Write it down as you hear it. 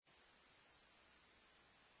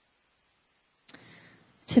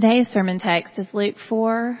Today's sermon text is Luke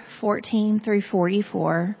 4:14 through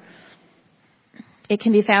 44. It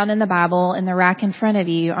can be found in the Bible in the rack in front of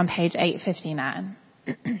you on page 859.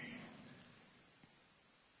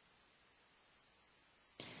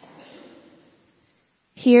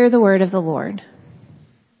 Hear the word of the Lord.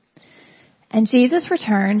 And Jesus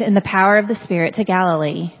returned in the power of the Spirit to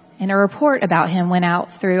Galilee, and a report about him went out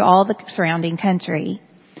through all the surrounding country.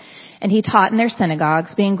 And he taught in their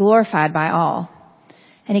synagogues, being glorified by all.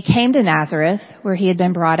 And he came to Nazareth, where he had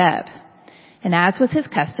been brought up. And as was his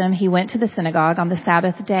custom, he went to the synagogue on the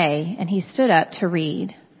Sabbath day, and he stood up to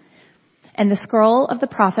read. And the scroll of the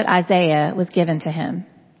prophet Isaiah was given to him.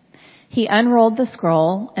 He unrolled the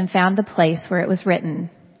scroll and found the place where it was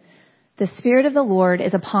written, "The Spirit of the Lord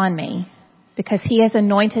is upon me, because he has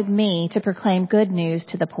anointed me to proclaim good news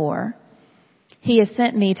to the poor. He has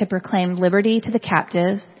sent me to proclaim liberty to the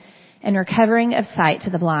captives and recovering of sight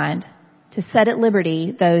to the blind, to set at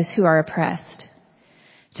liberty those who are oppressed,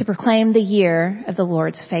 to proclaim the year of the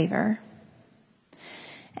Lord's favor."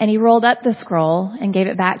 And he rolled up the scroll and gave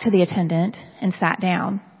it back to the attendant and sat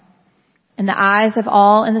down. And the eyes of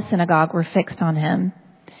all in the synagogue were fixed on him.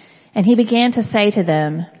 And he began to say to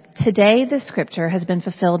them, "Today this scripture has been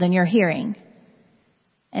fulfilled in your hearing."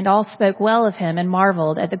 And all spoke well of him and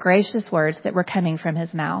marveled at the gracious words that were coming from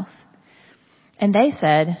his mouth. And they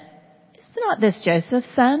said, "Is not this Joseph's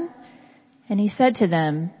son?" And he said to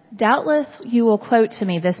them, "Doubtless you will quote to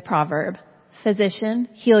me this proverb, 'Physician,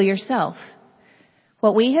 heal yourself.'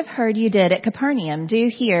 What we have heard you did at Capernaum, do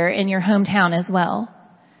here in your hometown as well."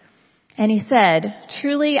 And he said,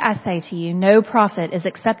 "Truly I say to you, no prophet is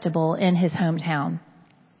acceptable in his hometown.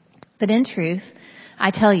 But in truth,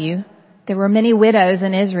 I tell you, there were many widows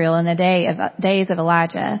in Israel in the days of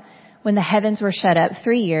Elijah, when the heavens were shut up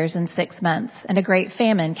 3 years and 6 months, and a great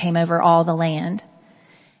famine came over all the land.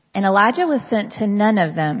 And Elijah was sent to none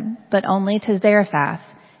of them, but only to Zarephath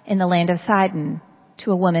in the land of Sidon,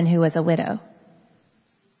 to a woman who was a widow.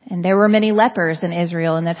 And there were many lepers in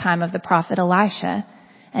Israel in the time of the prophet Elisha,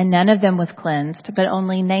 and none of them was cleansed, but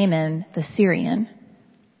only Naaman the Syrian."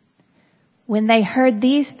 When they heard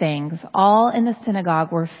these things, all in the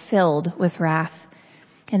synagogue were filled with wrath.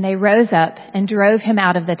 And they rose up and drove him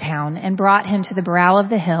out of the town and brought him to the brow of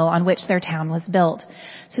the hill on which their town was built,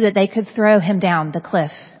 so that they could throw him down the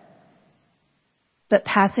cliff. But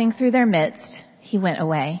passing through their midst, he went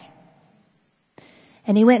away.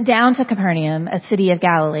 And he went down to Capernaum, a city of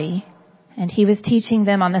Galilee, and he was teaching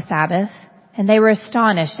them on the Sabbath, and they were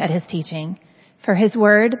astonished at his teaching, for his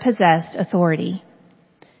word possessed authority.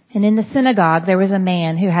 And in the synagogue there was a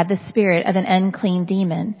man who had the spirit of an unclean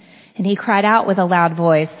demon, and he cried out with a loud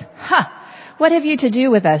voice, "Ha! What have you to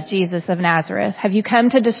do with us, Jesus of Nazareth? Have you come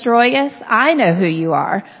to destroy us? I know who you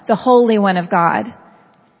are, the Holy One of God."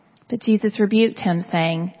 But Jesus rebuked him,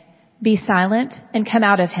 saying, "Be silent and come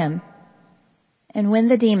out of him." And when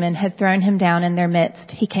the demon had thrown him down in their midst,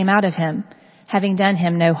 he came out of him, having done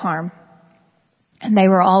him no harm. And they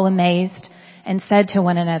were all amazed and said to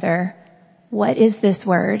one another, "What is this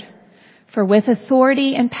word? For with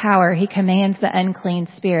authority and power he commands the unclean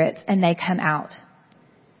spirits, and they come out."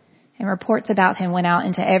 And reports about him went out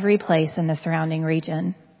into every place in the surrounding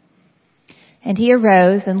region. And he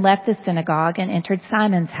arose and left the synagogue and entered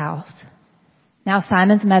Simon's house. Now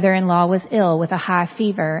Simon's mother-in-law was ill with a high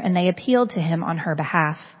fever, and they appealed to him on her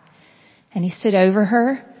behalf. And he stood over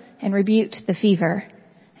her and rebuked the fever,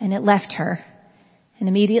 and it left her. And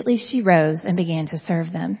immediately she rose and began to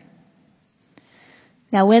serve them.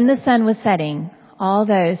 Now when the sun was setting, all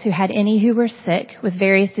those who had any who were sick with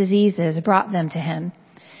various diseases brought them to him.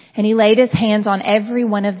 And he laid his hands on every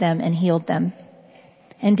one of them and healed them.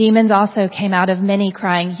 And demons also came out of many,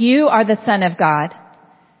 crying, "You are the Son of God."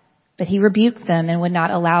 But he rebuked them and would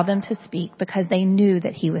not allow them to speak, because they knew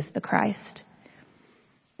that he was the Christ.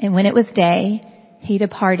 And when it was day, he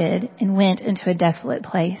departed and went into a desolate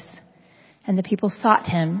place. And the people sought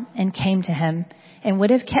him and came to him, and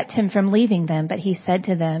would have kept him from leaving them. But he said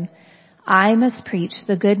to them, "I must preach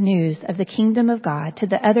the good news of the kingdom of God to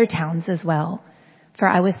the other towns as well, for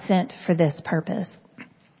I was sent for this purpose."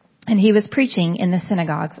 And he was preaching in the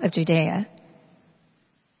synagogues of Judea.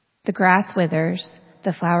 The grass withers,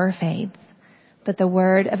 the flower fades, but the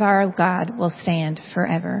word of our God will stand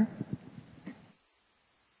forever.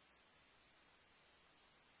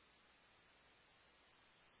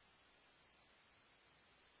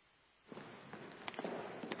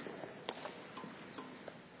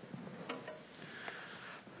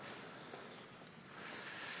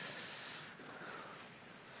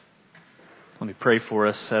 Let me pray for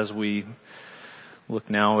us as we look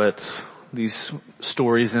now at these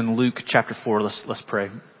stories in Luke chapter 4. Let's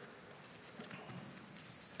pray.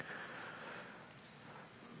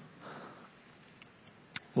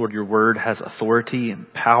 Lord, your word has authority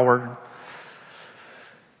and power.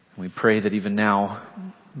 We pray that even now,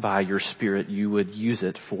 by your Spirit, you would use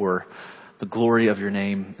it for the glory of your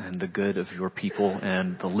name and the good of your people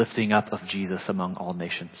and the lifting up of Jesus among all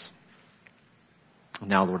nations.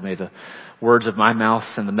 Now, Lord, may the words of my mouth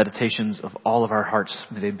and the meditations of all of our hearts,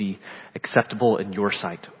 may they be acceptable in your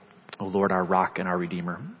sight, O Lord, our rock and our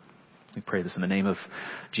Redeemer. We pray this in the name of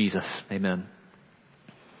Jesus. Amen.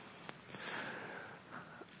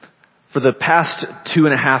 For the past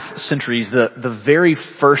 2.5 centuries, the very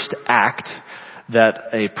first act that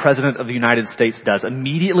a president of the United States does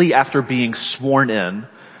immediately after being sworn in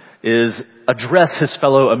is address his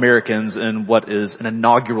fellow Americans in what is an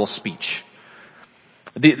inaugural speech.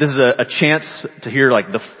 This is a chance to hear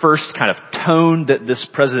like the first kind of tone that this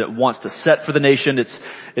president wants to set for the nation.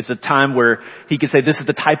 It's a time where he can say, this is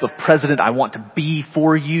the type of president I want to be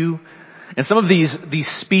for you. And some of these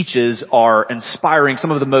speeches are inspiring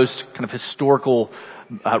some of the most kind of historical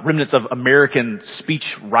remnants of American speech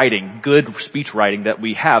writing, good speech writing that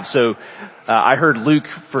we have. So I heard Luke,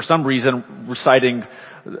 for some reason, reciting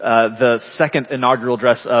the second inaugural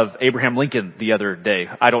address of Abraham Lincoln the other day.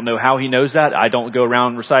 I don't know how he knows that. I don't go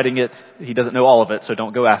around reciting it. He doesn't know all of it, so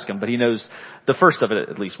don't go ask him. But he knows the first of it,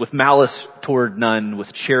 at least. With malice toward none, with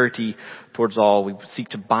charity towards all, we seek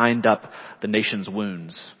to bind up the nation's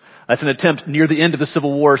wounds. That's an attempt near the end of the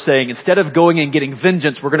Civil War saying, instead of going and getting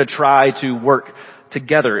vengeance, we're going to try to work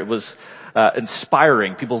together. It was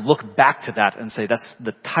inspiring. People look back to that and say that's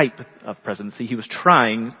the type of presidency he was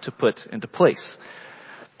trying to put into place.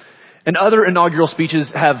 And other inaugural speeches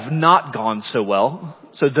have not gone so well.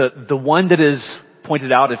 So the one that is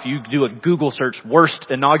pointed out, if you do a Google search, worst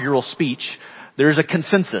inaugural speech, there's a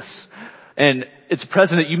consensus. And it's a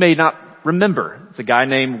president you may not remember. It's a guy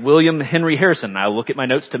named William Henry Harrison. I look at my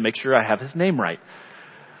notes to make sure I have his name right.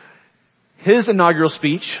 His inaugural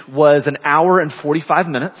speech was 1 hour and 45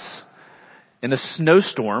 minutes in a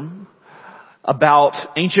snowstorm about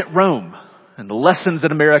ancient Rome and the lessons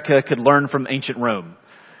that America could learn from ancient Rome.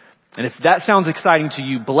 And if that sounds exciting to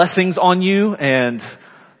you, blessings on you, and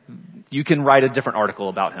you can write a different article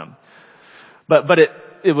about him. But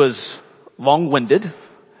it was long-winded.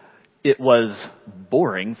 It was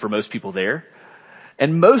boring for most people there.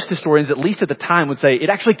 And most historians, at least at the time, would say it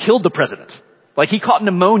actually killed the president. Like he caught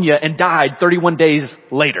pneumonia and died 31 days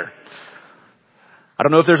later. I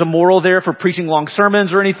don't know if there's a moral there for preaching long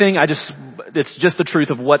sermons or anything. It's just the truth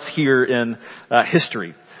of what's here in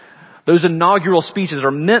history. Those inaugural speeches are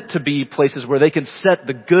meant to be places where they can set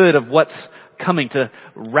the good of what's coming, to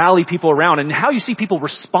rally people around. And how you see people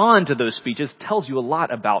respond to those speeches tells you a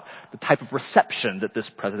lot about the type of reception that this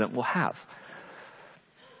president will have.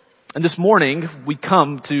 And this morning, we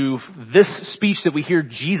come to this speech that we hear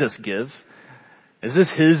Jesus give. Is this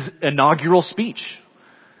his inaugural speech?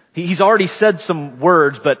 He's already said some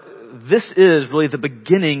words, but this is really the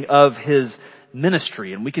beginning of his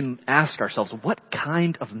ministry. And we can ask ourselves, what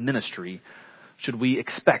kind of ministry should we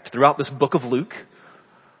expect throughout this book of Luke?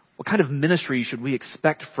 What kind of ministry should we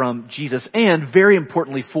expect from Jesus? And very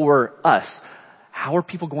importantly for us, how are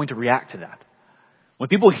people going to react to that? When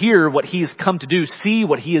people hear what he has come to do, see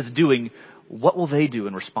what he is doing, what will they do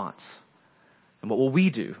in response? And what will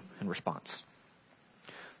we do in response?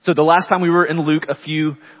 So the last time we were in Luke a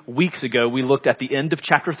few weeks ago, we looked at the end of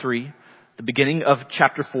chapter 3. The beginning of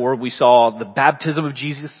chapter 4, we saw the baptism of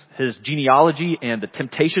Jesus, his genealogy, and the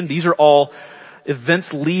temptation. These are all events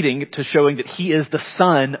leading to showing that he is the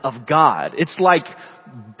Son of God. It's like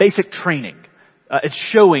basic training. It's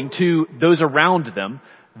showing to those around them,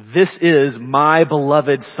 this is my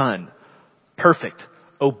beloved Son. Perfect,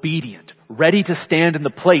 obedient, ready to stand in the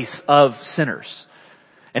place of sinners.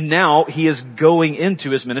 And now he is going into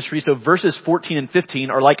his ministry. So verses 14 and 15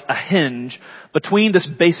 are like a hinge between this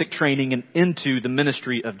basic training and into the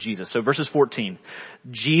ministry of Jesus. So verses 14,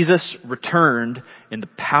 Jesus returned in the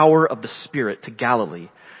power of the Spirit to Galilee,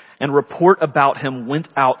 and report about him went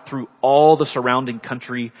out through all the surrounding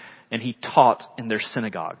country, and he taught in their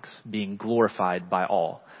synagogues, being glorified by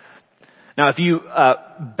all. Now, if you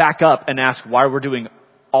back up and ask why we're doing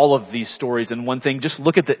all of these stories in one thing, just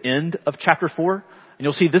look at the end of chapter 4. And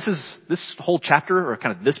you'll see this whole chapter, or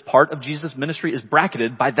kind of this part of Jesus' ministry, is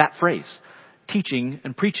bracketed by that phrase, teaching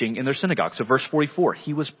and preaching in their synagogues. So verse 44,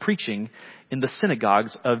 he was preaching in the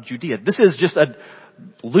synagogues of Judea. This is just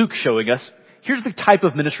Luke showing us, here's the type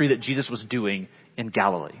of ministry that Jesus was doing in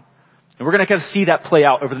Galilee. And we're going to kind of see that play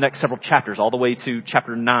out over the next several chapters, all the way to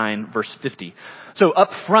chapter 9, verse 50. So up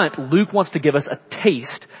front, Luke wants to give us a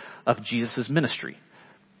taste of Jesus' ministry.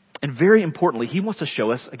 And very importantly, he wants to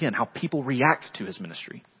show us, again, how people react to his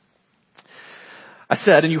ministry. I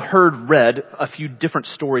said, and you heard read a few different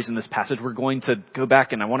stories in this passage. We're going to go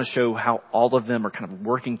back and I want to show how all of them are kind of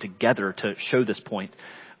working together to show this point.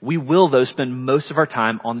 We will, though, spend most of our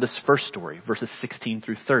time on this first story, verses 16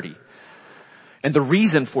 through 30. And the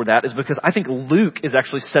reason for that is because I think Luke is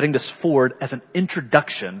actually setting this forward as an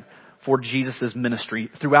introduction for Jesus' ministry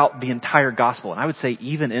throughout the entire gospel. And I would say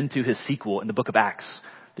even into his sequel in the book of Acts,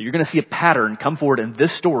 that you're going to see a pattern come forward in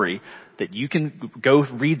this story that you can go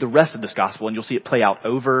read the rest of this gospel and you'll see it play out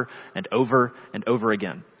over and over and over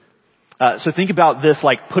again. So think about this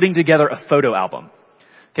like putting together a photo album.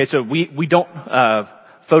 Okay, so we don't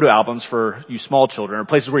photo albums for you small children or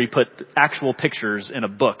places where you put actual pictures in a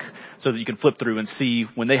book so that you can flip through and see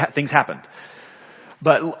when things happened.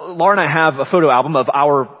 But Laura and I have a photo album of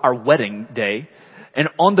our wedding day, and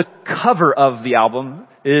on the cover of the album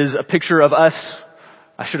is a picture of us.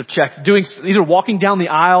 I should have checked, doing either walking down the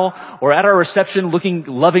aisle or at our reception looking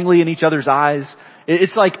lovingly in each other's eyes.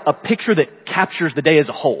 It's like a picture that captures the day as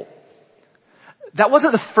a whole. That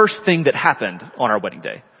wasn't the first thing that happened on our wedding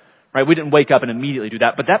day, right? We didn't wake up and immediately do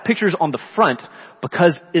that, but that picture's on the front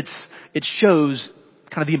because it shows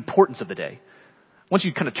kind of the importance of the day. Once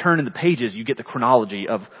you kind of turn in the pages, you get the chronology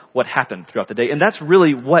of what happened throughout the day. And that's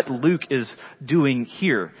really what Luke is doing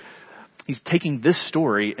here. He's taking this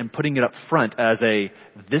story and putting it up front as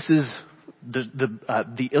this is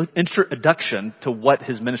the introduction to what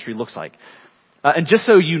his ministry looks like. And just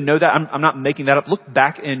so you know that, I'm not making that up. Look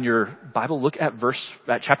back in your Bible. Look at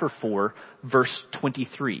chapter 4, verse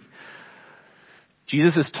 23.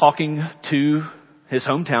 Jesus is talking to his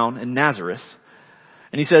hometown in Nazareth.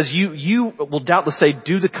 And he says, you will doubtless say,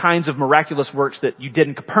 do the kinds of miraculous works that you did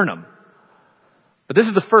in Capernaum. But this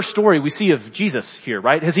is the first story we see of Jesus here,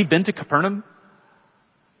 right? Has he been to Capernaum?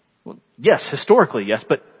 Well, yes, historically, yes,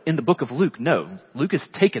 but in the book of Luke, no. Luke has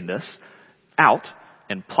taken this out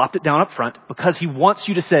and plopped it down up front because he wants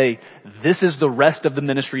you to say, this is the rest of the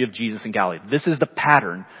ministry of Jesus in Galilee. This is the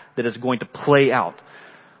pattern that is going to play out.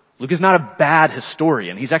 Luke is not a bad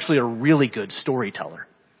historian. He's actually a really good storyteller.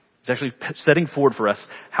 He's actually setting forward for us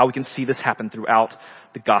how we can see this happen throughout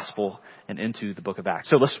the gospel and into the book of Acts.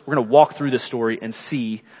 So we're going to walk through this story and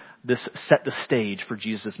see this set the stage for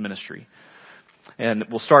Jesus' ministry. And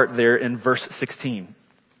we'll start there in verse 16.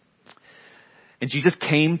 And Jesus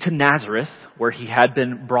came to Nazareth, where he had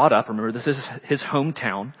been brought up. Remember, this is his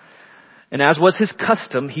hometown. And as was his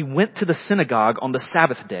custom, he went to the synagogue on the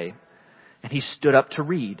Sabbath day, and he stood up to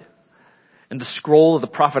read. And the scroll of the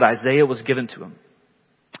prophet Isaiah was given to him.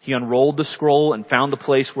 He unrolled the scroll and found the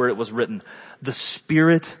place where it was written, "The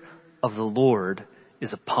Spirit of the Lord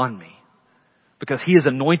is upon me, because he has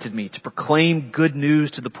anointed me to proclaim good news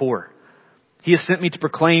to the poor. He has sent me to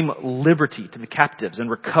proclaim liberty to the captives and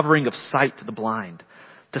recovering of sight to the blind,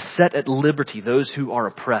 to set at liberty those who are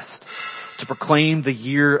oppressed, to proclaim the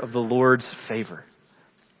year of the Lord's favor."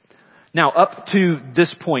 Now, up to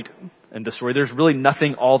this point in the story, there's really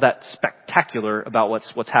nothing all that spectacular about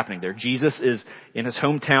what's happening there. Jesus is in his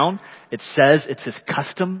hometown. It says it's his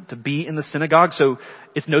custom to be in the synagogue, so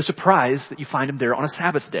it's no surprise that you find him there on a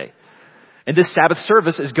Sabbath day. And this Sabbath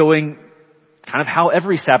service is going kind of how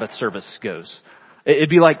every Sabbath service goes. It'd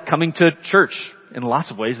be like coming to church in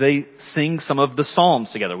lots of ways. They sing some of the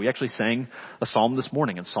Psalms together. We actually sang a psalm this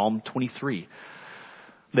morning in Psalm 23.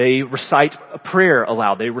 They recite a prayer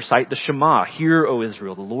aloud. They recite the Shema. Hear, O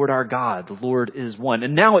Israel, the Lord our God, the Lord is one.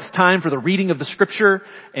 And now it's time for the reading of the scripture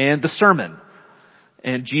and the sermon.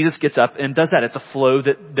 And Jesus gets up and does that. It's a flow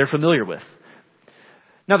that they're familiar with.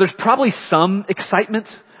 Now there's probably some excitement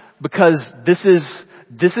because this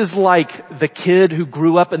is like the kid who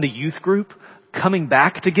grew up in the youth group coming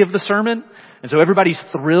back to give the sermon. And so everybody's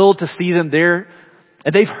thrilled to see them there.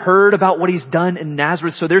 And they've heard about what he's done in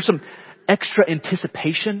Nazareth. So there's some extra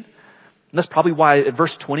anticipation. And that's probably why at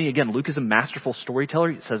verse 20, again, Luke is a masterful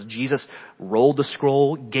storyteller. It says Jesus rolled the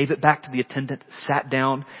scroll, gave it back to the attendant, sat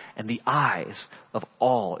down, and the eyes of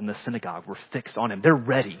all in the synagogue were fixed on him. They're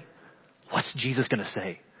ready. What's Jesus going to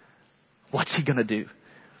say? What's he going to do?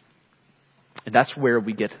 And that's where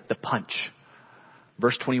we get the punch.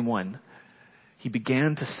 Verse 21, he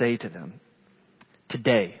began to say to them,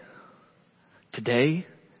 Today,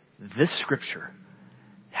 this scripture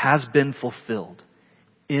has been fulfilled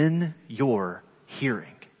in your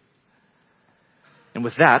hearing. And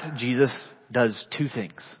with that, Jesus does two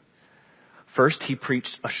things. First, he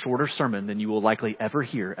preached a shorter sermon than you will likely ever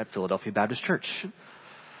hear at Philadelphia Baptist Church.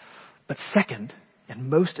 But second, and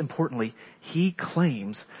most importantly, he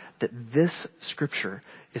claims that this scripture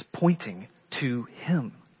is pointing to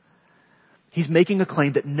him. He's making a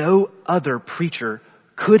claim that no other preacher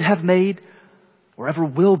could have made or ever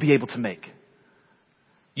will be able to make.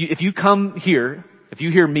 If you come here If you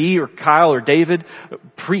hear me or Kyle or David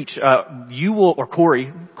preach, you will, or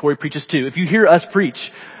Corey preaches too. If you hear us preach,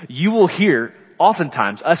 you will hear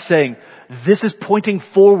oftentimes us saying, this is pointing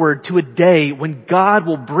forward to a day when God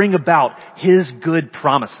will bring about His good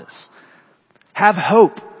promises. Have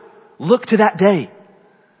hope. Look to that day.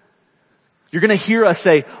 You're going to hear us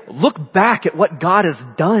say, look back at what God has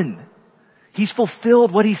done. He's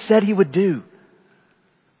fulfilled what He said He would do.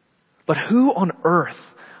 But who on earth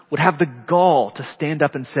would have the gall to stand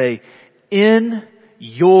up and say, in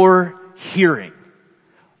your hearing,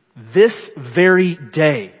 this very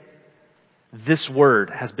day, this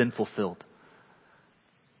word has been fulfilled?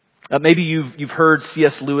 Maybe you've heard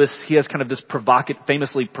C.S. Lewis. He has kind of this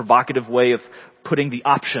famously provocative way of putting the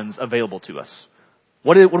options available to us.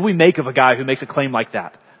 What do we make of a guy who makes a claim like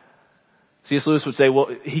that? C.S. Lewis would say, well,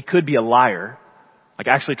 he could be a liar, like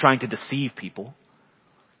actually trying to deceive people.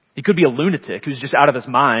 He could be a lunatic who's just out of his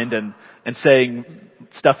mind and saying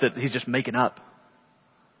stuff that he's just making up.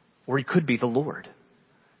 Or he could be the Lord.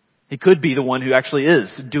 He could be the one who actually is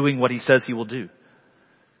doing what He says He will do.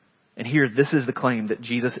 And here, this is the claim that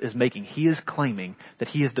Jesus is making. He is claiming that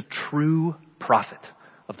He is the true prophet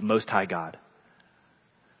of the Most High God.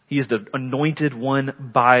 He is the anointed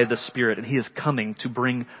one by the Spirit, and He is coming to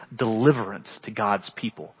bring deliverance to God's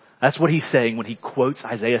people. That's what He's saying when He quotes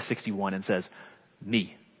Isaiah 61 and says,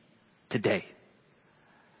 me, today.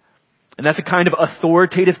 And that's a kind of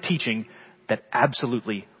authoritative teaching that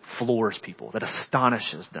absolutely floors people, that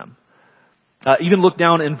astonishes them. Even look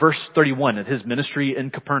down in verse 31 at His ministry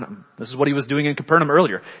in Capernaum. This is what He was doing in Capernaum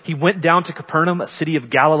earlier. He went down to Capernaum, a city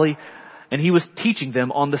of Galilee, and He was teaching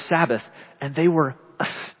them on the Sabbath, and they were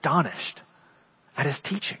astonished at His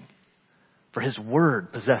teaching, for His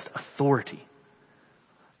word possessed authority.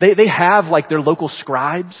 They have like their local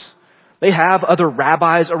scribes. They have other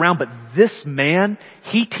rabbis around, but this man,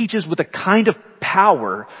 he teaches with a kind of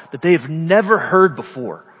power that they have never heard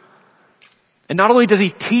before. And not only does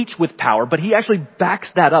He teach with power, but He actually backs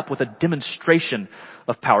that up with a demonstration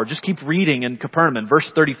of power. Just keep reading in Capernaum, in verse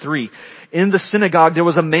 33. In the synagogue there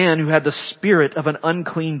was a man who had the spirit of an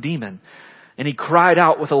unclean demon. And he cried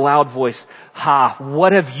out with a loud voice, "Ha,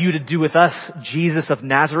 what have you to do with us, Jesus of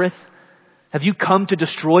Nazareth? Have you come to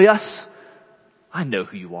destroy us? I know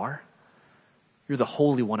who you are. You're the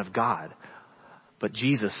Holy One of God." But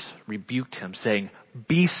Jesus rebuked him, saying,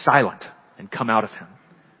 "Be silent and come out of him."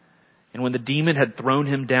 And when the demon had thrown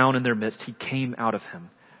him down in their midst, he came out of him,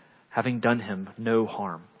 having done him no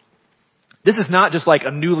harm. This is not just like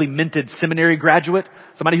a newly minted seminary graduate,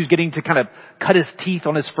 somebody who's getting to kind of cut his teeth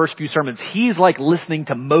on his first few sermons. He's like listening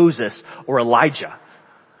to Moses or Elijah.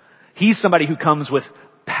 He's somebody who comes with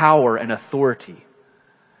power and authority.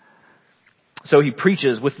 So he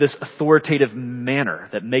preaches with this authoritative manner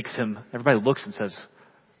that makes him, everybody looks and says,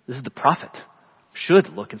 this is the prophet. Should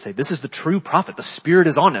look and say, this is the true prophet. The Spirit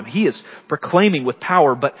is on him. He is proclaiming with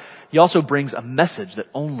power, but he also brings a message that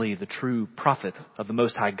only the true prophet of the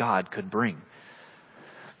Most High God could bring.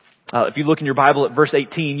 If you look in your Bible at verse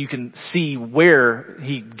 18, you can see where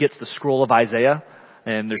he gets the scroll of Isaiah.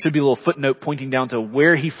 And there should be a little footnote pointing down to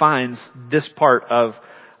where he finds this part of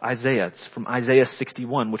Isaiah. It's from Isaiah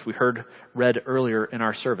 61, which we read earlier in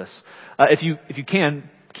our service. If you can,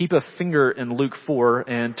 keep a finger in Luke 4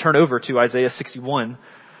 and turn over to Isaiah 61.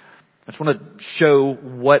 I just want to show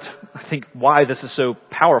why this is so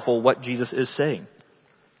powerful, what Jesus is saying.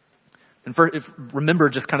 And remember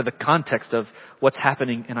just kind of the context of what's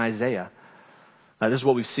happening in Isaiah. This is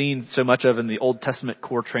what we've seen so much of in the Old Testament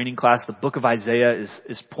core training class. The book of Isaiah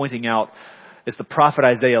is pointing out, it's the prophet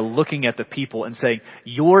Isaiah looking at the people and saying,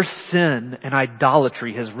 your sin and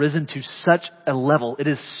idolatry has risen to such a level. It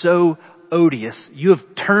is so odious. You have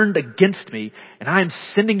turned against me, and I am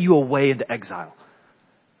sending you away into exile.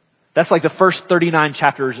 That's like the first 39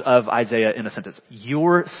 chapters of Isaiah in a sentence.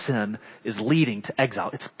 Your sin is leading to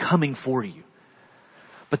exile. It's coming for you.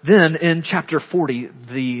 But then in chapter 40,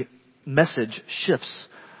 the message shifts.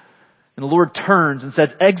 And the Lord turns and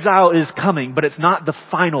says, exile is coming, but it's not the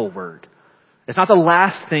final word. It's not the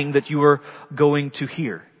last thing that you are going to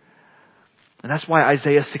hear. And that's why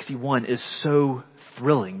Isaiah 61 is so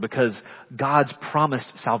thrilling, because God's promised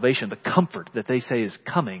salvation, the comfort that they say is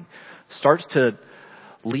coming, starts to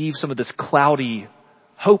leave some of this cloudy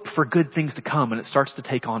hope for good things to come, and it starts to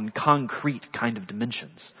take on concrete kind of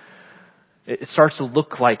dimensions. It starts to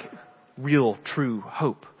look like real, true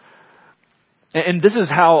hope. And this is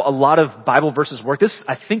how a lot of Bible verses work. This,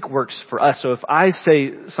 I think, works for us. So if I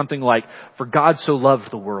say something like, "For God so loved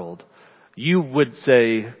the world," you would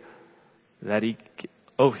say that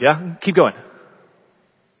keep going.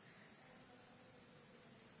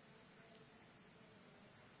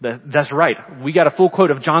 That's right. We got a full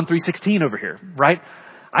quote of John 3:16 over here, right?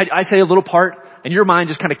 I say a little part and your mind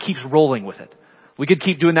just kind of keeps rolling with it. We could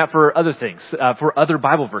keep doing that for other things, for other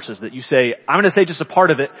Bible verses that you say, I'm going to say just a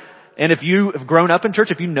part of it. And if you have grown up in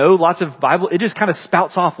church, if you know lots of Bible, it just kind of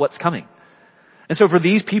spouts off what's coming. And so for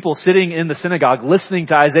these people sitting in the synagogue listening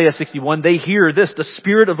to Isaiah 61, they hear this, the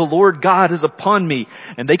Spirit of the Lord God is upon me.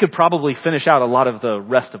 And they could probably finish out a lot of the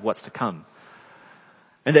rest of what's to come.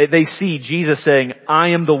 And they see Jesus saying, I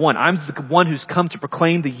am the one. I'm the one who's come to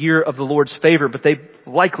proclaim the year of the Lord's favor. But they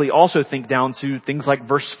likely also think down to things like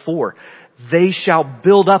verse 4. They shall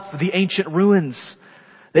build up the ancient ruins.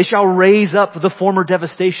 They shall raise up the former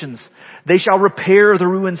devastations. They shall repair the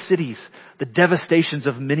ruined cities, the devastations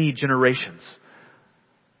of many generations.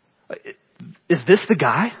 Is this the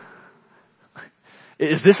guy?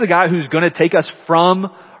 Is this the guy who's going to take us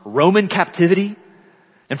from Roman captivity?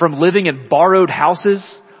 And from living in borrowed houses,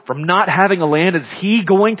 from not having a land, is he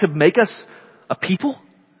going to make us a people?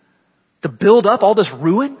 To build up all this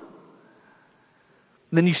ruin?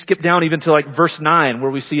 And then you skip down even to like verse 9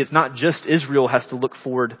 where we see it's not just Israel has to look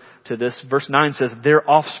forward to this. Verse 9 says, their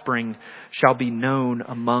offspring shall be known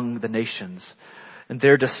among the nations and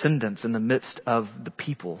their descendants in the midst of the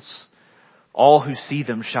peoples. All who see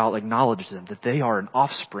them shall acknowledge them, that they are an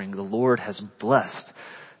offspring the Lord has blessed.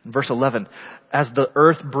 In verse 11, as the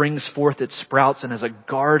earth brings forth its sprouts and as a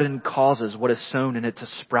garden causes what is sown in it to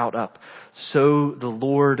sprout up, so the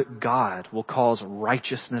Lord God will cause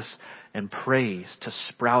righteousness and praise to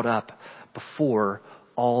sprout up before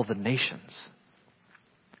all the nations.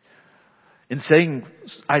 In saying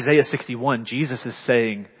Isaiah 61, Jesus is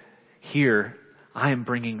saying, here, I am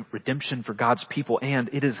bringing redemption for God's people and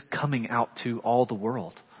it is coming out to all the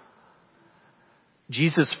world.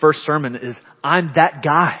 Jesus' first sermon is, I'm that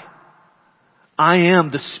guy. I am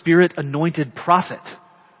the Spirit anointed prophet.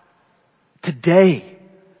 Today,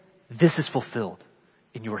 this is fulfilled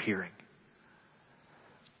in your hearing.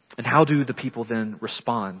 And how do the people then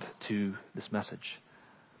respond to this message?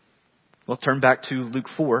 Well, turn back to Luke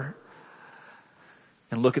 4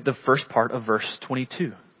 and look at the first part of verse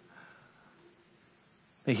 22.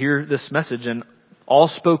 They hear this message and all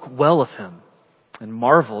spoke well of him and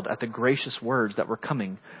marveled at the gracious words that were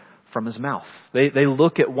coming from his mouth. They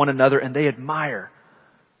look at one another and they admire.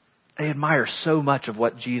 They admire so much of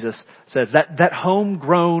what Jesus says. That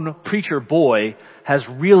homegrown preacher boy has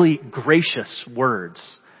really gracious words.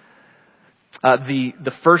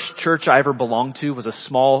 The first church I ever belonged to was a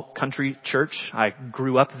small country church. I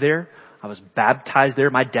grew up there. I was baptized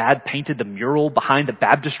there. My dad painted the mural behind the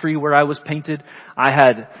baptistry where I was painted. I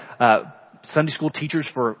had Sunday school teachers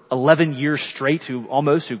for 11 years straight who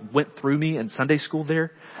went through me in Sunday school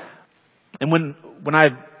there. And when I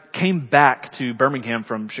came back to Birmingham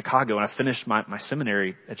from Chicago and I finished my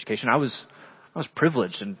seminary education, I was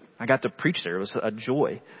privileged and I got to preach there. It was a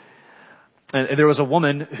joy. And there was a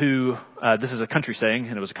woman who, this is a country saying,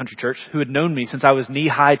 and it was a country church, who had known me since I was knee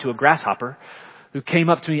high to a grasshopper, who came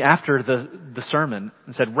up to me after the sermon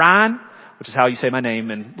and said, Ryan, which is how you say my name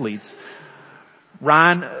in Leeds,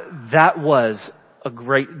 Ryan,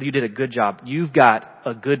 you did a good job. You've got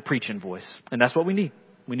a good preaching voice. And that's what we need.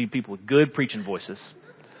 We need people with good preaching voices.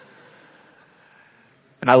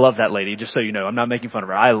 And I love that lady, just so you know. I'm not making fun of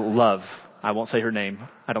her. I won't say her name.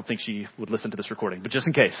 I don't think she would listen to this recording, but just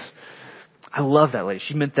in case. I love that lady.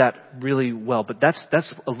 She meant that really well. But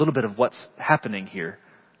that's a little bit of what's happening here.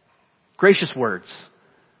 Gracious words.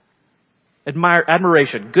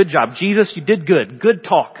 Admiration. Good job. Jesus, you did good. Good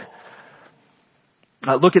talk.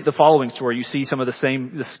 Look at the following story. You see some of this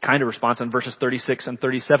kind of response in verses 36 and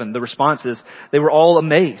 37. The response is, they were all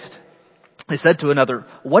amazed. They said to another,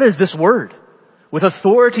 what is this word? With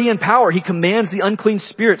authority and power, he commands the unclean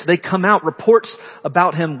spirits. They come out. Reports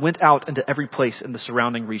about him went out into every place in the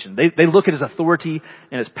surrounding region. They look at his authority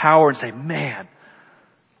and his power and say, man,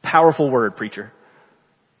 powerful word, preacher.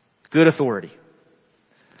 Good authority.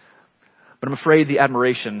 But I'm afraid the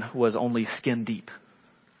admiration was only skin deep.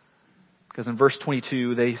 Because in verse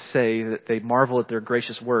 22, they say that they marvel at their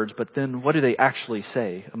gracious words, but then what do they actually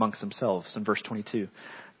say amongst themselves in verse 22?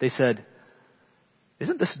 They said,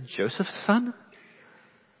 isn't this Joseph's son?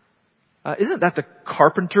 Isn't that the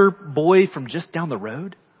carpenter boy from just down the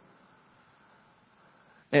road?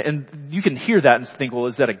 And you can hear that and think, well,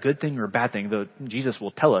 is that a good thing or a bad thing? Though Jesus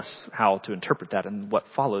will tell us how to interpret that and what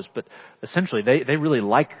follows. But essentially, they really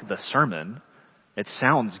like the sermon. It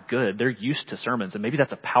sounds good. They're used to sermons, and maybe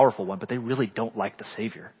that's a powerful one, but they really don't like the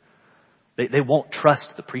Savior. They won't trust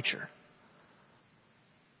the preacher.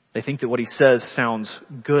 They think that what he says sounds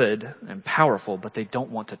good and powerful, but they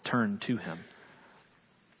don't want to turn to him.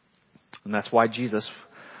 And that's why Jesus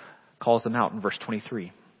calls them out in verse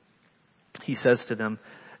 23. he says to them,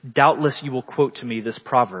 "Doubtless you will quote to me this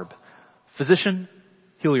proverb, 'Physician,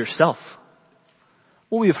 heal yourself.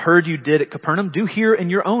 What we have heard you did at Capernaum, do here in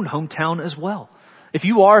your own hometown as well. If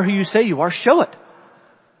you are who you say you are, show it.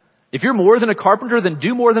 If you're more than a carpenter, then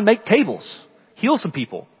do more than make tables. Heal some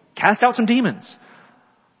people. Cast out some demons.'"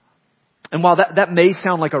 And while that may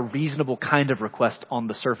sound like a reasonable kind of request on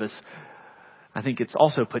the surface, I think it's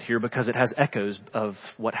also put here because it has echoes of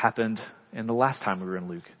what happened in the last time we were in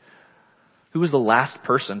Luke. Who was the last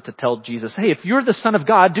person to tell Jesus, "Hey, if you're the Son of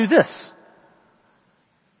God, do this"?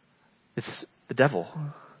 It's the devil.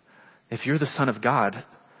 If you're the Son of God,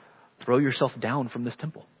 throw yourself down from this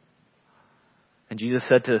temple. And Jesus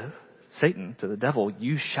said to Satan, to the devil,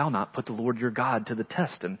 "You shall not put the Lord your God to the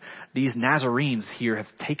test." And these Nazarenes here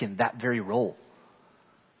have taken that very role.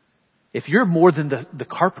 If you're more than the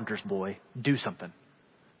carpenter's boy, do something.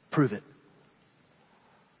 Prove it.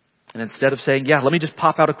 And instead of saying, "Yeah, let me just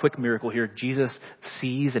pop out a quick miracle here," Jesus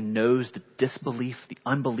sees and knows the disbelief, the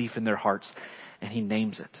unbelief in their hearts, and he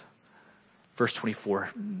names it. Verse 24,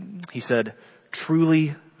 he said,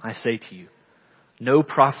 "Truly I say to you, no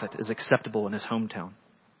prophet is acceptable in his hometown.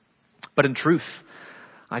 But in truth,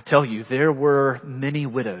 I tell you, there were many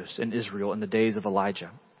widows in Israel in the days of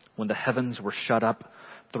Elijah, when the heavens were shut up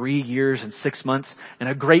 3 years and 6 months, and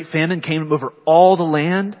a great famine came over all the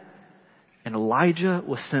land, and Elijah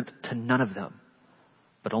was sent to none of them,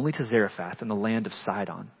 but only to Zarephath in the land of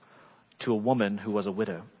Sidon, to a woman who was a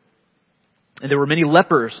widow. And there were many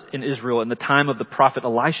lepers in Israel in the time of the prophet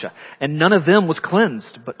Elisha, and none of them was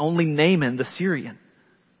cleansed, but only Naaman the Syrian."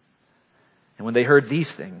 And when they heard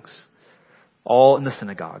these things, all in the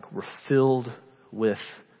synagogue were filled with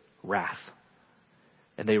wrath.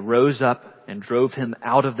 And they rose up and drove him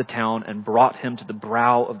out of the town and brought him to the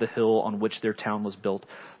brow of the hill on which their town was built,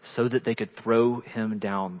 so that they could throw him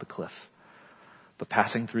down the cliff. But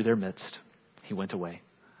passing through their midst, he went away.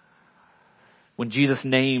 When Jesus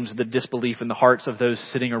names the disbelief in the hearts of those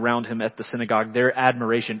sitting around him at the synagogue, their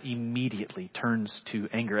admiration immediately turns to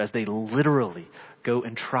anger as they literally go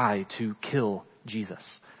and try to kill Jesus.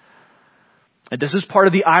 And this is part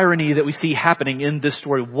of the irony that we see happening in this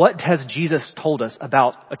story. What has Jesus told us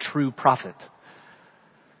about a true prophet?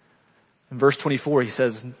 In verse 24, he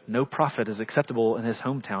says, no prophet is acceptable in his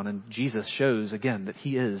hometown. And Jesus shows again that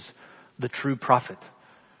he is the true prophet,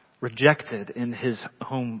 rejected in his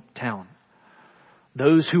hometown.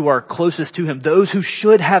 Those who are closest to him, those who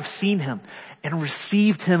should have seen him and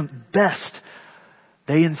received him best,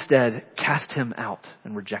 they instead cast him out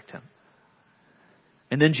and reject him.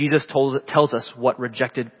 And then Jesus tells us what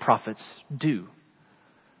rejected prophets do.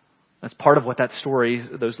 That's part of what that story,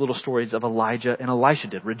 those little stories of Elijah and Elisha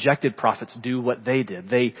did. Rejected prophets do what they did.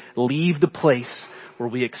 They leave the place where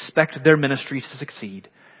we expect their ministry to succeed,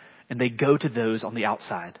 and they go to those on the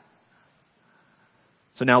outside.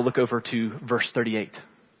 So now look over to verse 38.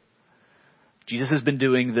 Jesus has been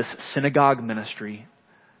doing this synagogue ministry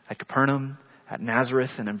at Capernaum, at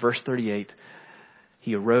Nazareth, and in verse 38,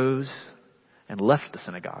 he arose and left the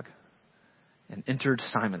synagogue and entered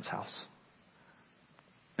Simon's house.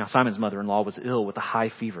 Now Simon's mother-in-law was ill with a high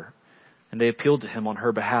fever, and they appealed to him on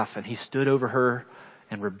her behalf, and he stood over her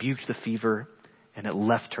and rebuked the fever, and it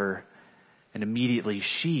left her, and immediately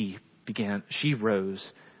she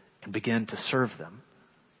rose and began to serve them.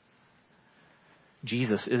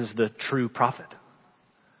 Jesus is the true prophet.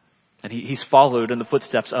 And he's followed in the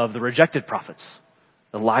footsteps of the rejected prophets,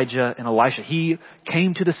 Elijah and Elisha. He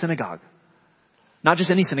came to the synagogue. Not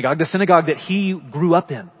just any synagogue, the synagogue that he grew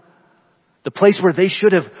up in. The place where they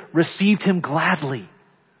should have received him gladly.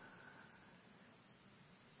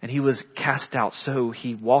 And he was cast out. So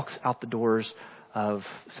he walks out the doors of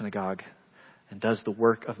the synagogue and does the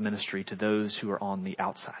work of ministry to those who are on the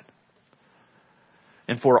outside.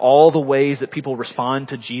 And for all the ways that people respond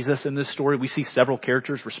to Jesus in this story, we see several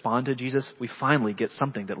characters respond to Jesus. We finally get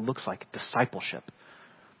something that looks like discipleship,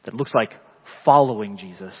 that looks like following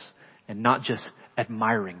Jesus and not just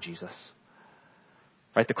admiring Jesus.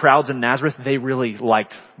 Right? The crowds in Nazareth, they really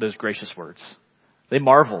liked those gracious words. They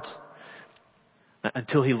marveled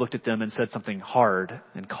until he looked at them and said something hard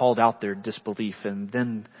and called out their disbelief, and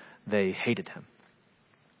then they hated him.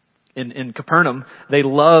 In Capernaum, they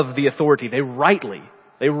love the authority. They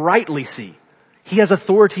rightly see he has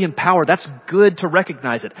authority and power. That's good to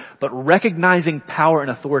recognize it. But recognizing power and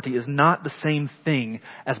authority is not the same thing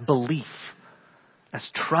as belief, as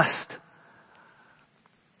trust.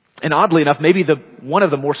 And oddly enough, maybe one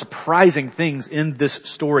of the more surprising things in this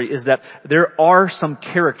story is that there are some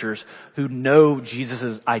characters who know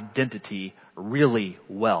Jesus' identity really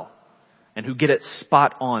well and who get it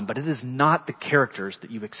spot on, but it is not the characters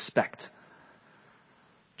that you expect.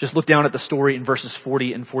 Just look down at the story in verses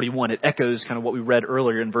 40 and 41. It echoes kind of what we read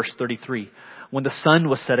earlier in verse 33. When the sun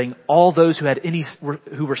was setting, all those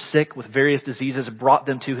who were sick with various diseases brought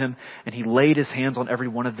them to him, and he laid his hands on every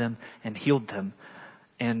one of them and healed them.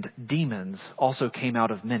 And demons also came out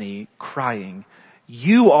of many, crying,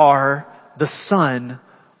 "You are the Son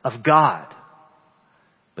of God."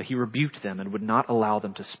 But he rebuked them and would not allow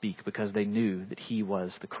them to speak because they knew that he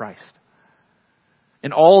was the Christ.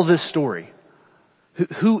 In all this story,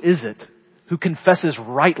 who is it who confesses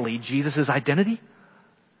rightly Jesus' identity?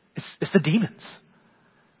 It's the demons.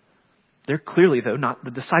 They're clearly, though, not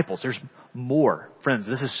the disciples. There's more. Friends,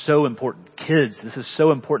 this is so important. Kids, this is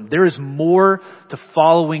so important. There is more to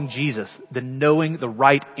following Jesus than knowing the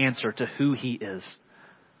right answer to who he is.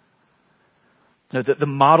 No, the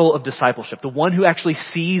model of discipleship, the one who actually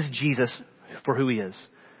sees Jesus for who he is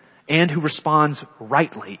and who responds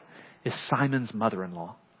rightly, is Simon's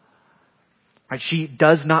mother-in-law. Right? She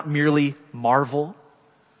does not merely marvel.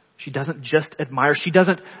 She doesn't just admire. She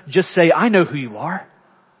doesn't just say, "I know who you are."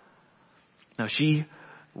 No, she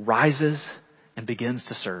rises and begins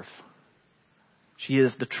to serve. She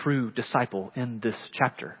is the true disciple in this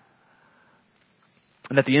chapter.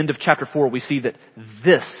 And at the end of chapter 4, we see that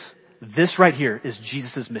this right here is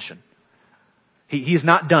Jesus' mission. He's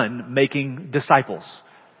not done making disciples.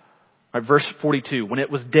 Right, verse 42, when it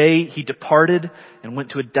was day, he departed and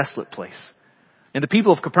went to a desolate place. And the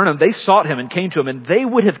people of Capernaum, they sought him and came to him, and they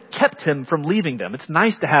would have kept him from leaving them. It's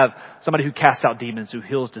nice to have somebody who casts out demons, who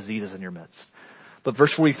heals diseases in your midst. But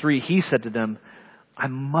verse 43, he said to them, I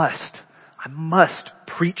must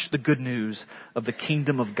preach the good news of the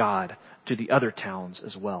kingdom of God to the other towns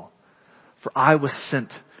as well. For I was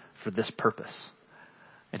sent for this purpose.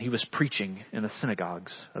 And he was preaching in the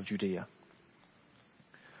synagogues of Judea.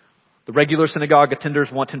 The regular synagogue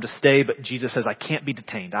attenders want him to stay, but Jesus says, I can't be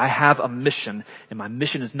detained. I have a mission, and my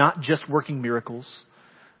mission is not just working miracles.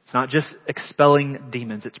 It's not just expelling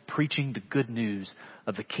demons. It's preaching the good news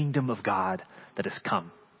of the kingdom of God that has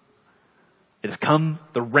come. It has come,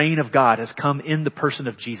 the reign of God has come in the person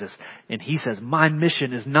of Jesus. And he says, my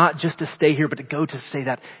mission is not just to stay here, but to go to say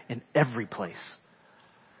that in every place.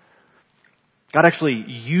 God actually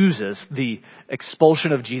uses the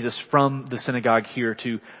expulsion of Jesus from the synagogue here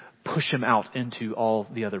to push him out into all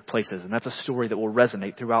the other places. And that's a story that will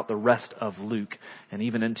resonate throughout the rest of Luke and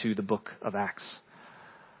even into the book of Acts.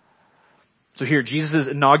 So here, Jesus'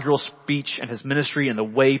 inaugural speech and his ministry and the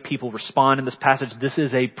way people respond in this passage, this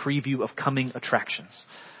is a preview of coming attractions.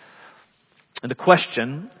 And the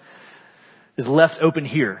question is left open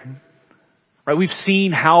here. Right? We've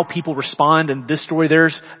seen how people respond in this story.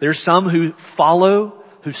 There's some who follow,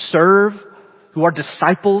 who serve, who are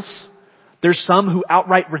disciples. There's some who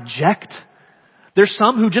outright reject. There's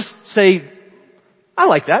some who just say, I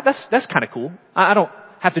like that. That's kind of cool. I don't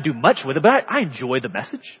have to do much with it, but I enjoy the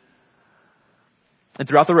message. And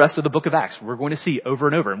throughout the rest of the book of Acts, we're going to see over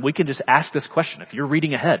and over. And we can just ask this question. If you're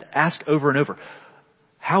reading ahead, ask over and over,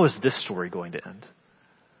 how is this story going to end?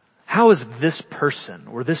 How is this person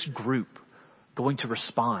or this group going to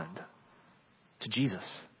respond to Jesus?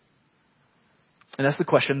 And that's the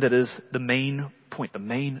question that is the main point, the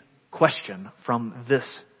main question from this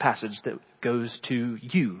passage that goes to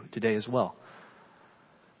you today as well.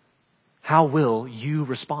 How will you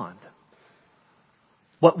respond?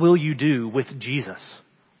 What will you do with Jesus,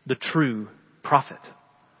 the true prophet?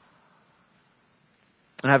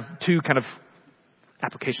 And I have two kind of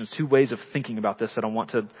applications, two ways of thinking about this that I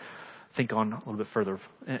want to think on a little bit further.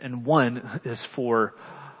 And one is for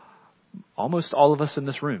almost all of us in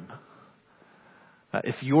this room.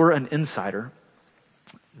 If you're an insider,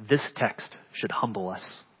 this text should humble us.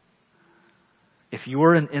 If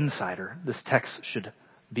you're an insider, this text should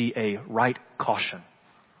be a right caution.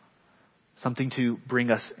 Something to bring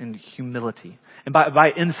us in humility. And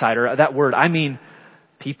by insider, that word, I mean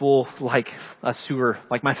people like us who are,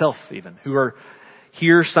 like myself even, who are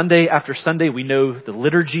here Sunday after Sunday. We know the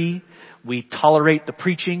liturgy. We tolerate the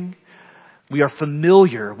preaching. We are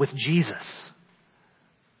familiar with Jesus.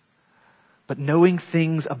 But knowing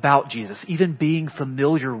things about Jesus, even being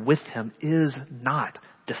familiar with him, is not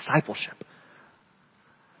discipleship.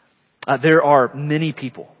 There are many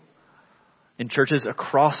people in churches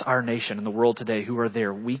across our nation and the world today who are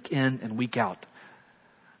there week in and week out.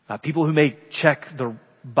 People who may check the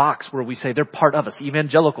box where we say they're part of us,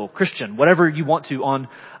 evangelical, Christian, whatever you want to on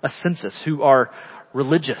a census, who are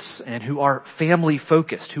religious and who are family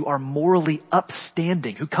focused, who are morally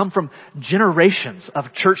upstanding, who come from generations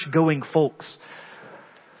of church-going folks.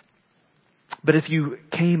 But if you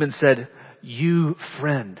came and said, you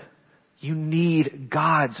friend, you need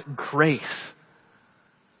God's grace,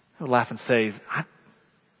 I would laugh and say,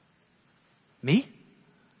 Me?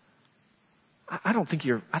 I think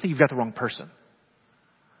you've got the wrong person.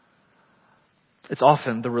 It's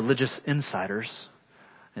often the religious insiders,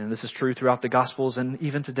 and this is true throughout the Gospels and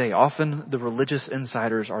even today. Often the religious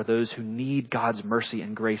insiders are those who need God's mercy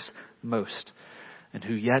and grace most, and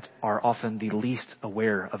who yet are often the least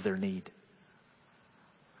aware of their need.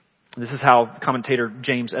 This is how commentator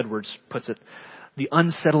James Edwards puts it. The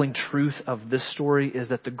unsettling truth of this story is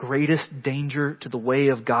that the greatest danger to the way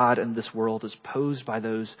of God in this world is posed by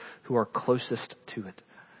those who are closest to it.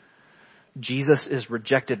 Jesus is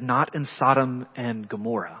rejected not in Sodom and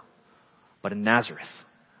Gomorrah, but in Nazareth.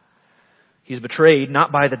 He is betrayed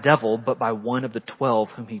not by the devil, but by one of the 12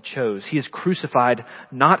 whom he chose. He is crucified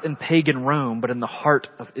not in pagan Rome, but in the heart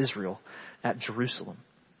of Israel at Jerusalem.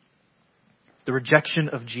 The rejection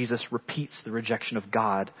of Jesus repeats the rejection of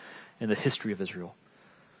God in the history of Israel,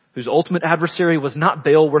 whose ultimate adversary was not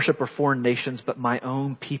Baal worship or foreign nations, but my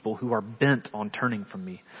own people who are bent on turning from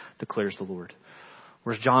me, declares the Lord.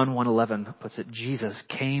 Whereas John 1:11 puts it, Jesus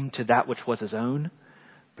came to that which was his own,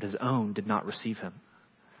 but his own did not receive him.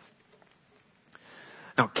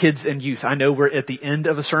 Now, kids and youth, I know we're at the end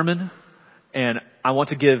of a sermon, and I want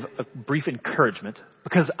to give a brief encouragement,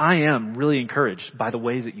 because I am really encouraged by the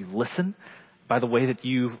ways that you listen, by the way that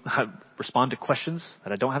you respond to questions,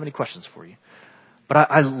 that I don't have any questions for you. But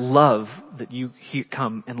I love that you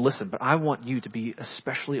come and listen, but I want you to be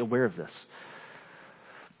especially aware of this.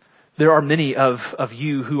 There are many of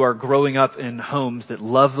you who are growing up in homes that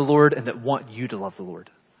love the Lord and that want you to love the Lord.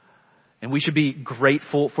 And we should be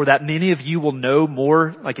grateful for that. Many of you will know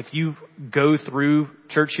more, like if you go through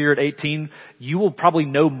church here at 18, you will probably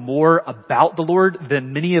know more about the Lord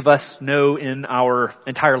than many of us know in our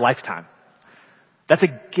entire lifetime. That's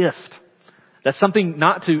a gift. That's something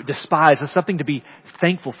not to despise. That's something to be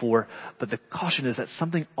thankful for. But the caution is that's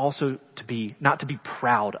something also to be, not to be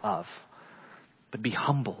proud of, but be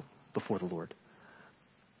humble before the Lord.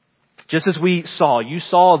 Just as you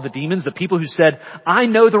saw the demons, the people who said, I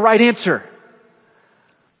know the right answer.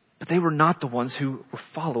 But they were not the ones who were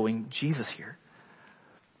following Jesus here.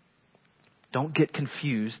 Don't get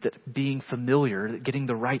confused that being familiar, that getting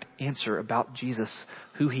the right answer about Jesus,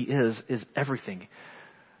 who he is everything.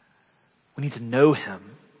 We need to know him.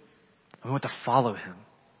 We want to follow him.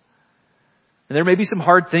 And there may be some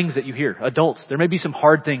hard things that you hear. Adults, there may be some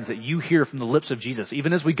hard things that you hear from the lips of Jesus,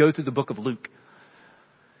 even as we go through the book of Luke.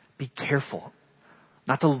 Be careful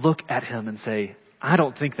not to look at him and say, I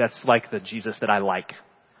don't think that's like the Jesus that I like.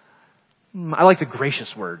 I like the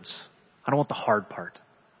gracious words. I don't want the hard part.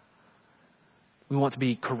 We want to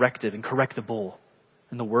be corrected and correctable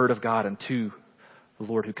in the word of God and to the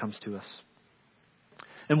Lord who comes to us.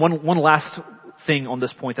 And one last thing on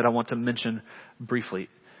this point that I want to mention briefly.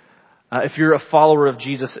 If you're a follower of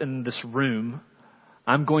Jesus in this room,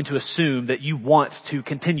 I'm going to assume that you want to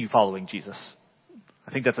continue following Jesus.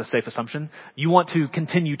 I think that's a safe assumption. You want to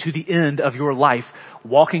continue to the end of your life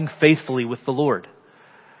walking faithfully with the Lord.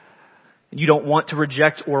 You don't want to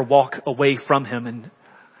reject or walk away from him. And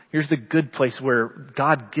here's the good place where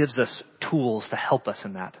God gives us tools to help us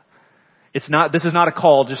in that. This is not a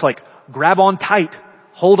call just like grab on tight,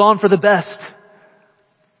 hold on for the best.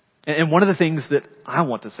 And one of the things that I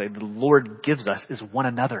want to say the Lord gives us is one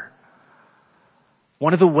another.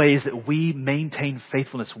 One of the ways that we maintain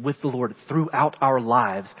faithfulness with the Lord throughout our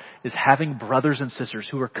lives is having brothers and sisters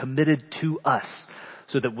who are committed to us,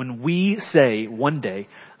 so that when we say one day,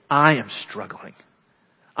 I am struggling,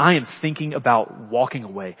 I am thinking about walking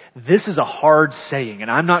away, this is a hard saying and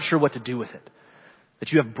I'm not sure what to do with it,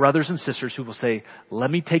 that you have brothers and sisters who will say, let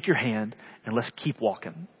me take your hand and let's keep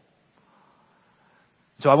walking.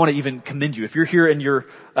 So I want to even commend you. If you're here and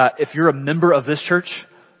if you're a member of this church,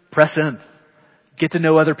 press in. Get to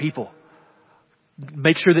know other people.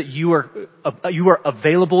 Make sure that you are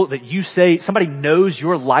available, that you say, somebody knows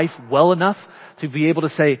your life well enough to be able to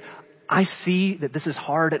say, I see that this is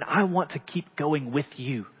hard and I want to keep going with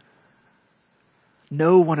you.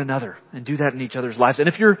 Know one another and do that in each other's lives. And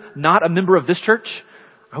if you're not a member of this church,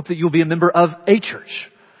 I hope that you'll be a member of a church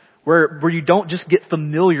where you don't just get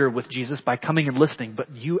familiar with Jesus by coming and listening,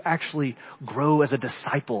 but you actually grow as a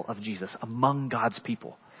disciple of Jesus among God's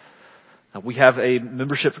people. We have a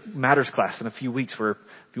membership matters class in a few weeks where if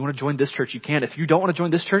you want to join this church, you can. If you don't want to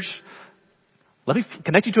join this church, let me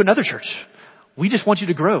connect you to another church. We just want you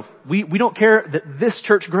to grow. We don't care that this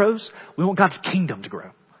church grows. We want God's kingdom to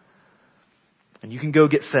grow. And you can go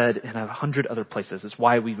get fed in 100 other places. It's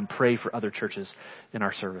why we even pray for other churches in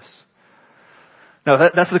our service. Now,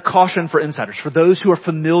 that's the caution for insiders. For those who are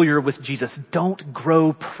familiar with Jesus, don't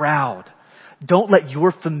grow proud. Don't let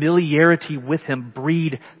your familiarity with him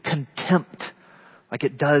breed contempt like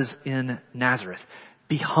it does in Nazareth.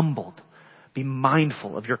 Be humbled. Be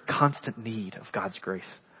mindful of your constant need of God's grace.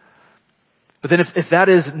 But then if that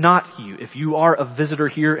is not you, if you are a visitor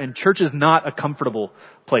here and church is not a comfortable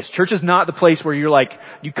place, church is not the place where you're like,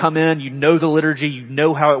 you come in, you know the liturgy, you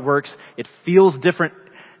know how it works, it feels different.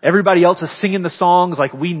 Everybody else is singing the songs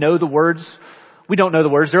like we know the words. We don't know the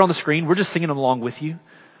words. They're on the screen. We're just singing them along with you.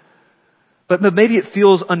 But maybe it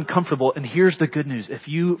feels uncomfortable. And here's the good news. If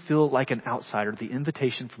you feel like an outsider, the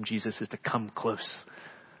invitation from Jesus is to come close.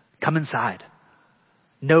 Come inside.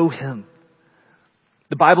 Know Him.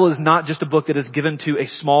 The Bible is not just a book that is given to a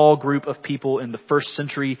small group of people in the first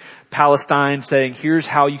century Palestine saying, here's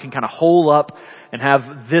how you can kind of hole up and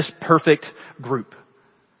have this perfect group.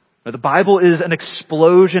 Now, the Bible is an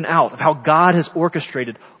explosion out of how God has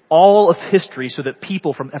orchestrated all of history so that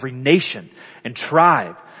people from every nation and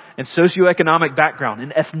tribe and socioeconomic background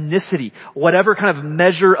and ethnicity, whatever kind of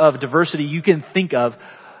measure of diversity you can think of,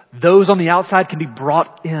 those on the outside can be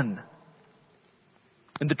brought in.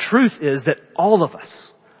 And the truth is that all of us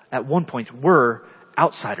at one point were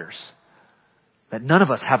outsiders. That none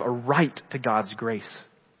of us have a right to God's grace.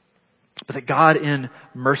 But that God in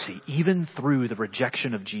mercy, even through the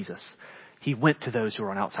rejection of Jesus, He went to those who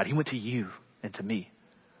are on outside. He went to you and to me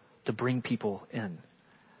to bring people in.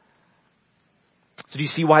 So do you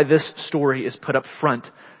see why this story is put up front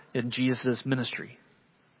in Jesus' ministry?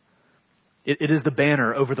 It is the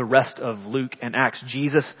banner over the rest of Luke and Acts.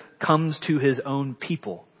 Jesus comes to His own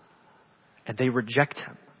people and they reject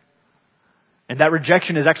Him. And that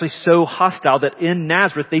rejection is actually so hostile that in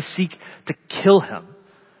Nazareth they seek to kill Him.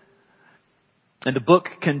 And the book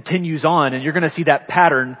continues on, and you're going to see that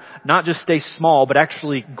pattern not just stay small, but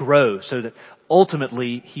actually grow so that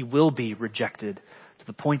ultimately He will be rejected to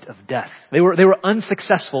the point of death. They were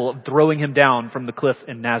unsuccessful of throwing Him down from the cliff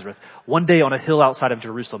in Nazareth. One day on a hill outside of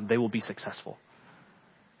Jerusalem, they will be successful.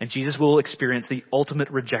 And Jesus will experience the ultimate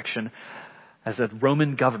rejection as a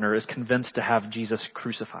Roman governor is convinced to have Jesus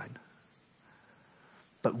crucified.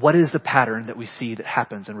 But what is the pattern that we see that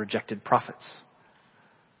happens in rejected prophets?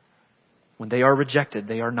 When they are rejected,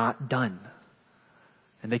 they are not done.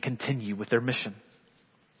 And they continue with their mission.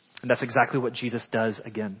 And that's exactly what Jesus does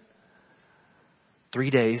again. 3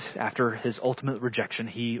 days after His ultimate rejection,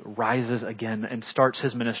 He rises again and starts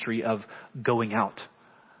His ministry of going out.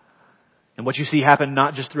 And what you see happen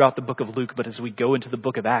not just throughout the book of Luke, but as we go into the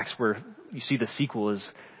book of Acts, where you see the sequel, is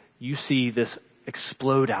you see this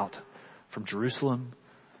explode out from Jerusalem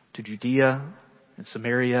to Judea and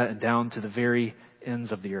Samaria and down to the very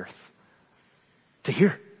ends of the earth. To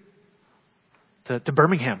here. To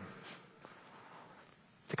Birmingham.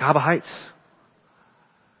 To Cava Heights.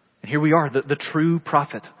 And here we are. The true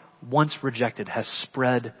prophet, once rejected, has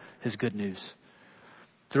spread his good news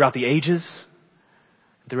throughout the ages,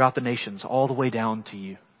 throughout the nations, all the way down to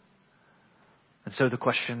you. And so the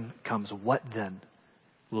question comes, what then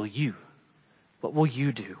will you? What will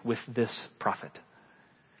you do with this prophet?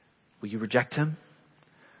 Will you reject him?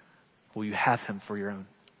 Will you have him for your own?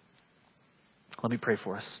 Let me pray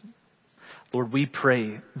for us. Lord, we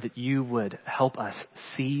pray that you would help us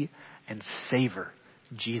see and savor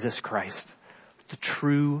Jesus Christ, the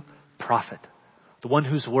true prophet, the one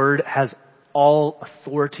whose word has all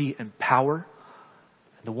authority and power,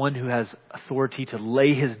 and the one who has authority to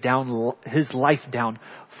lay his life down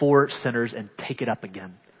for sinners and take it up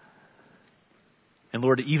again. And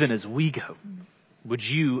Lord, even as we go, would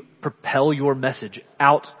you propel your message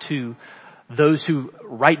out to those who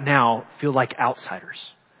right now feel like outsiders?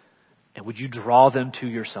 And would you draw them to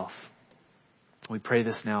yourself? We pray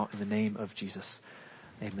this now in the name of Jesus.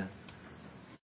 Amen.